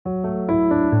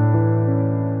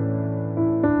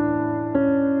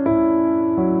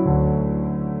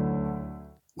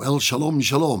Shalom,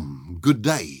 shalom. Good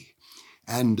day.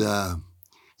 And I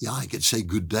could say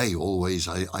good day always.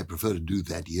 I prefer to do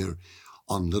that here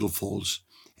on Little Falls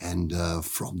and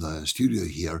from the studio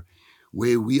here,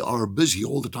 where we are busy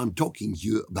all the time talking to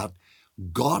you about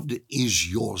God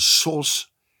is your source,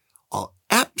 our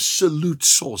absolute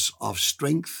source of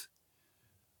strength,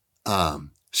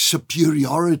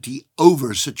 superiority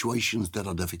over situations that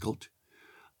are difficult.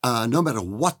 No matter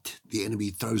what the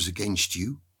enemy throws against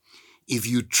you, if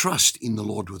you trust in the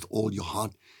Lord with all your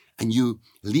heart and you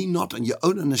lean not on your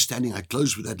own understanding, I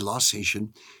closed with that last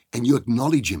session, and you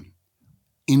acknowledge him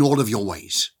in all of your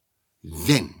ways,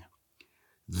 then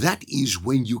that is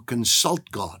when you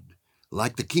consult God.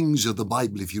 Like the kings of the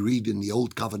Bible, if you read in the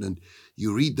Old Covenant,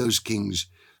 you read those kings,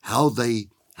 how they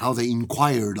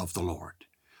inquired of the Lord.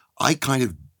 I kind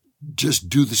of just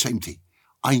do the same thing.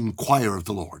 I inquire of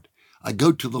the Lord. I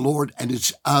go to the Lord, and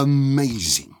it's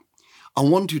amazing. I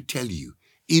want to tell you,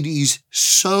 it is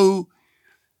so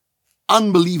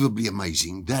unbelievably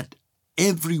amazing that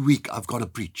every week I've got to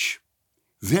preach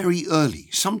very early,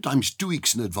 sometimes 2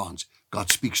 weeks in advance.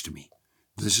 God speaks to me.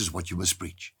 This is what you must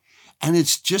preach. And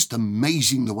it's just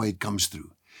amazing the way it comes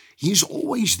through. He's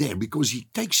always there because he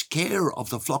takes care of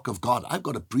the flock of God. I've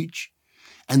got to preach,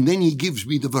 and then he gives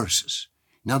me the verses.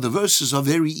 Now, the verses are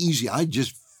very easy. I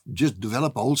just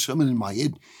develop a whole sermon in my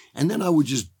head, and then I would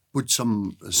just put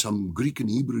some Greek and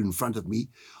Hebrew in front of me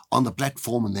on the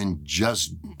platform and then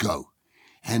just go.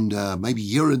 And maybe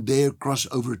here and there cross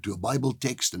over to a Bible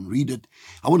text and read it.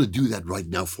 I want to do that right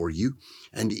now for you.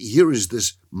 And here is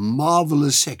this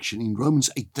marvelous section in Romans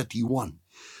 8:31.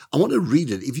 I want to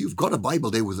read it. If you've got a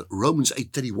Bible there with Romans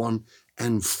 8:31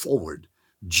 and forward,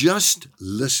 just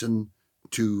listen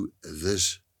to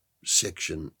this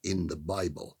section in the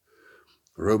Bible.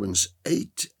 Romans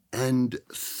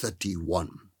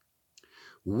 8:31.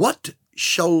 What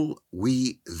shall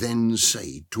we then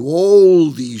say to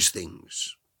all these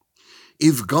things?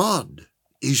 If God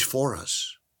is for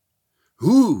us,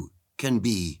 who can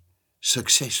be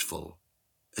successful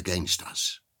against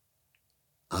us?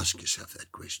 Ask yourself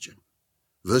that question.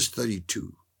 Verse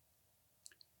 32.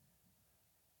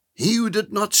 He who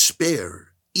did not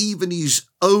spare even his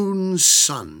own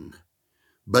son,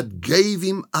 but gave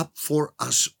him up for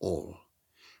us all,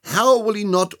 how will he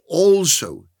not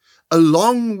also,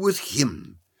 along with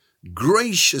him,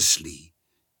 graciously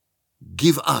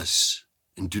give us,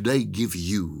 and today give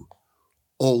you,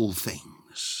 all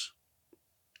things?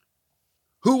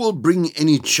 Who will bring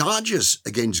any charges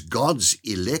against God's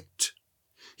elect,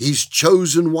 his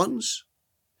chosen ones?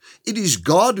 It is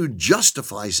God who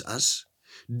justifies us,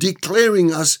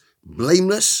 declaring us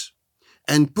blameless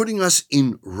and putting us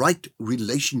in right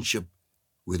relationship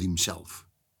with himself.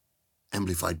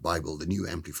 Amplified Bible, the New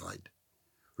Amplified.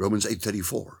 Romans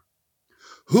 8:34.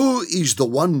 Who is the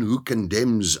one who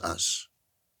condemns us?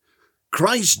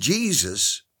 Christ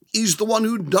Jesus is the one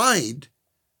who died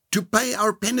to pay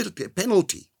our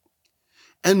penalty.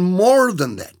 And more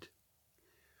than that,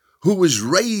 who was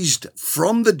raised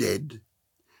from the dead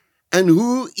and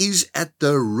who is at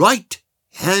the right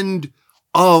hand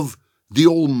of the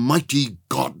Almighty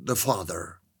God the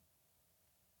Father,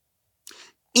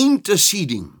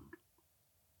 interceding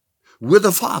with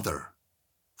the Father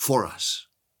for us.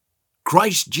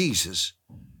 Christ Jesus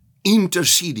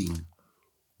interceding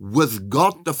with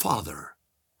God the Father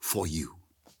for you.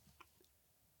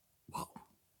 Wow.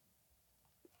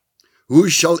 Who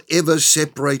shall ever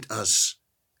separate us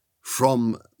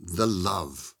from the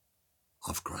love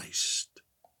of Christ?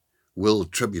 Will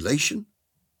tribulation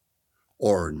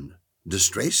or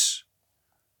distress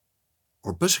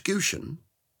or persecution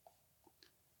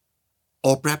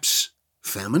or perhaps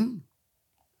famine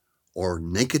or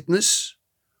nakedness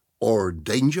or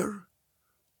danger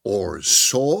or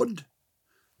sword,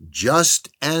 just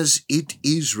as it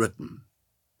is written,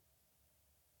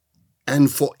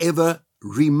 and forever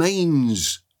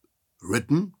remains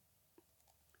written,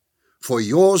 for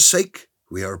your sake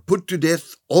we are put to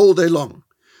death all day long.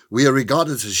 We are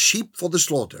regarded as sheep for the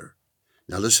slaughter.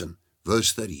 Now listen,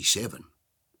 verse 37.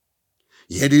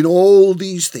 Yet in all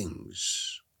these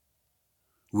things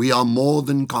we are more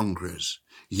than conquerors.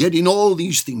 Yet in all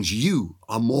these things you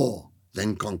are more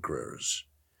than conquerors,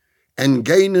 and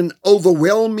gain an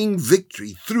overwhelming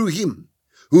victory through him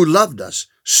who loved us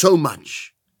so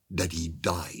much that he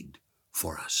died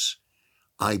for us.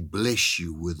 I bless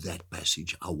you with that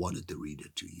passage. I wanted to read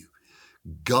it to you.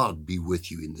 God be with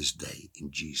you in this day.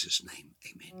 In Jesus' name,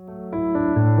 amen.